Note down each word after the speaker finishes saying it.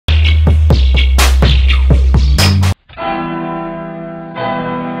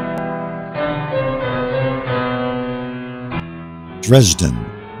Dresden,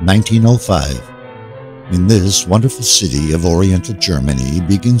 1905. In this wonderful city of Oriental Germany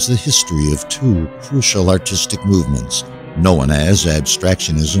begins the history of two crucial artistic movements, known as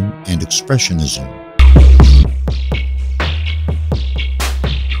Abstractionism and Expressionism.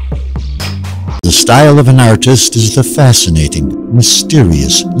 The style of an artist is the fascinating,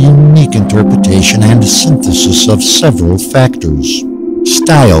 mysterious, unique interpretation and synthesis of several factors.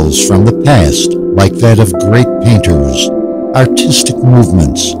 Styles from the past, like that of great painters, artistic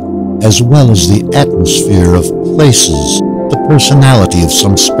movements, as well as the atmosphere of places, the personality of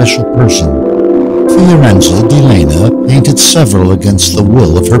some special person. Fiorenza di Lenna painted several against the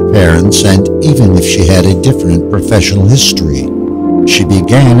will of her parents, and even if she had a different professional history, she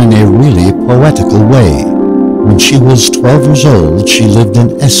began in a really poetical way. When she was 12 years old, she lived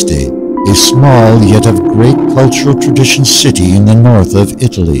in Este, a small yet of great cultural tradition city in the north of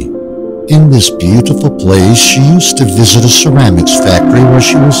Italy. In this beautiful place, she used to visit a ceramics factory where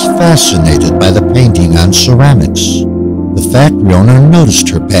she was fascinated by the painting on ceramics. The factory owner noticed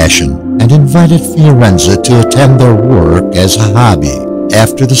her passion and invited Fiorenza to attend their work as a hobby.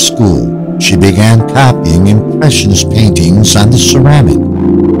 After the school, she began copying Impressionist paintings on the ceramic.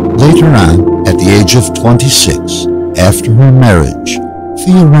 Later on, at the age of 26, after her marriage,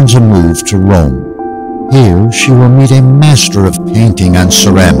 Fiorenza moved to Rome. Here she will meet a master of painting on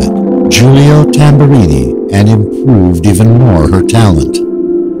ceramic, Giulio Tamburrini, and improved even more her talent.